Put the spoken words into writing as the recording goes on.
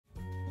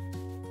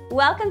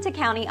Welcome to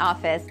County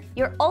Office,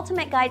 your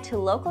ultimate guide to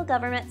local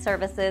government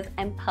services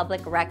and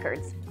public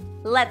records.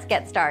 Let's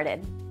get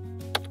started.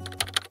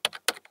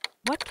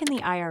 What can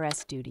the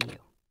IRS do to you?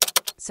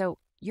 So,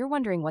 you're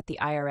wondering what the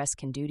IRS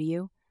can do to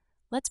you?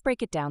 Let's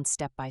break it down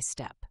step by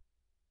step.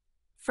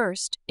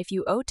 First, if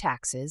you owe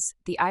taxes,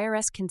 the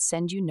IRS can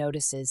send you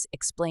notices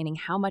explaining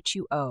how much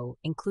you owe,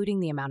 including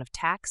the amount of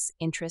tax,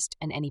 interest,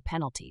 and any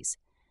penalties.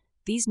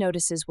 These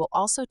notices will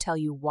also tell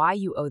you why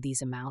you owe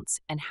these amounts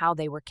and how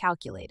they were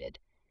calculated.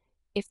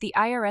 If the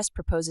IRS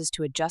proposes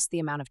to adjust the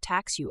amount of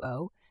tax you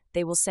owe,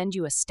 they will send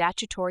you a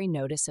statutory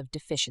notice of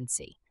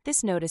deficiency.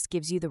 This notice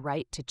gives you the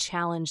right to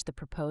challenge the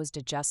proposed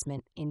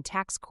adjustment in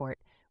tax court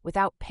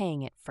without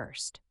paying it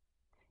first.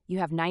 You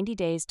have 90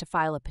 days to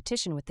file a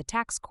petition with the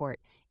tax court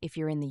if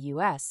you're in the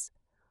U.S.,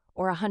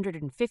 or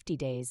 150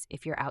 days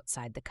if you're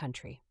outside the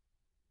country.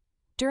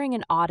 During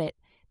an audit,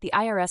 the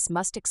IRS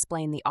must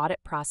explain the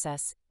audit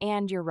process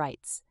and your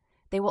rights.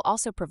 They will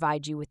also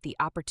provide you with the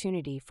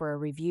opportunity for a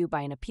review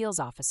by an appeals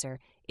officer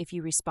if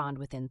you respond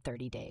within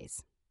 30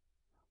 days.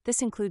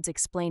 This includes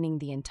explaining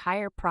the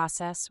entire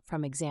process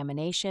from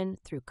examination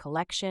through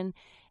collection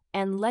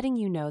and letting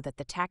you know that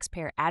the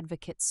Taxpayer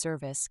Advocate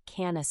Service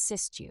can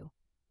assist you.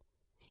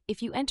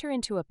 If you enter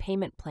into a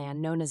payment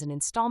plan known as an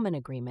installment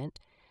agreement,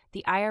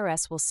 the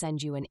IRS will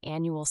send you an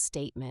annual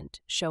statement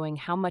showing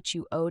how much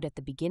you owed at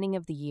the beginning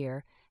of the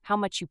year, how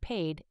much you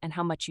paid, and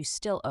how much you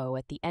still owe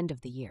at the end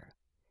of the year.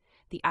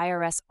 The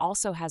IRS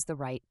also has the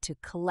right to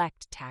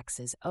collect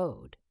taxes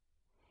owed.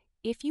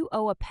 If you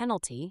owe a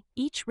penalty,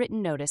 each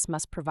written notice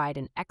must provide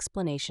an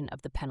explanation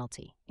of the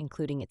penalty,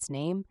 including its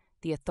name,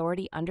 the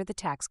authority under the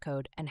tax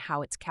code, and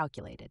how it's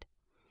calculated.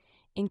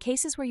 In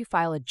cases where you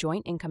file a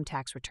joint income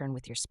tax return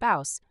with your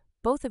spouse,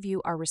 both of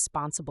you are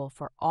responsible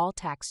for all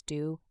tax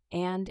due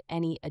and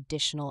any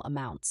additional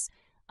amounts,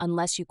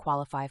 unless you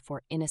qualify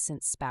for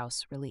innocent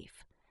spouse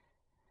relief.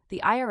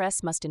 The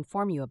IRS must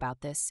inform you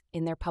about this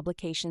in their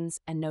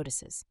publications and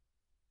notices.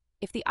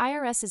 If the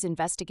IRS is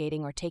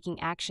investigating or taking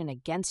action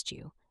against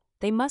you,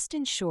 they must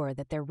ensure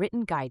that their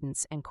written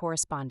guidance and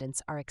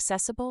correspondence are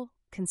accessible,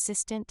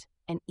 consistent,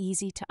 and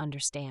easy to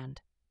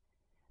understand.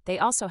 They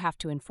also have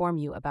to inform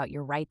you about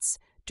your rights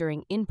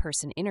during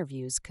in-person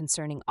interviews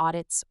concerning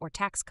audits or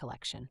tax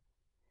collection.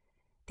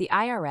 The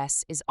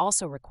IRS is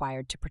also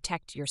required to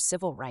protect your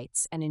civil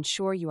rights and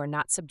ensure you are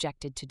not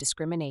subjected to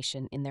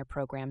discrimination in their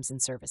programs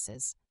and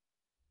services.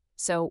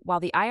 So, while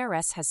the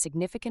IRS has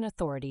significant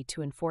authority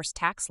to enforce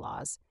tax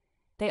laws,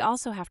 they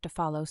also have to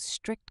follow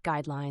strict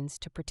guidelines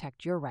to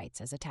protect your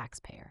rights as a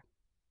taxpayer.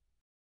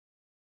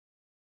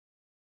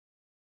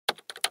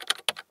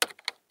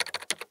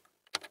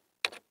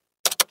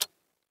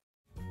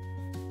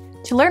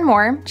 To learn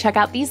more, check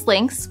out these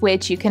links,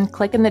 which you can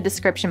click in the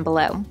description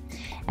below.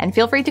 And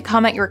feel free to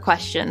comment your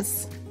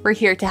questions. We're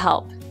here to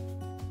help.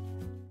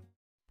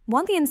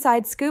 Want the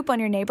inside scoop on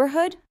your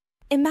neighborhood?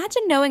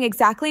 Imagine knowing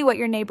exactly what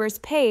your neighbors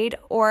paid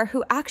or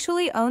who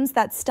actually owns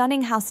that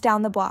stunning house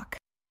down the block.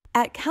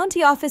 At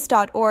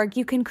countyoffice.org,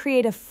 you can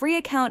create a free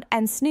account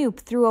and snoop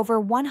through over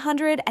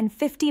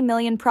 150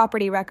 million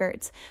property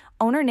records,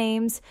 owner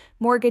names,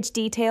 mortgage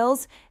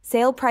details,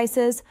 sale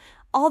prices,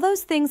 all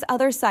those things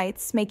other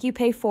sites make you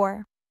pay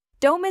for.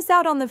 Don't miss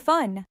out on the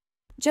fun.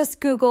 Just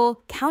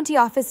Google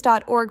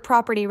countyoffice.org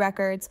property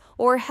records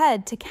or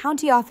head to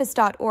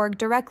countyoffice.org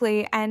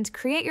directly and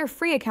create your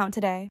free account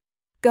today.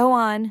 Go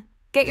on,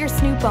 get your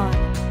snoop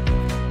on.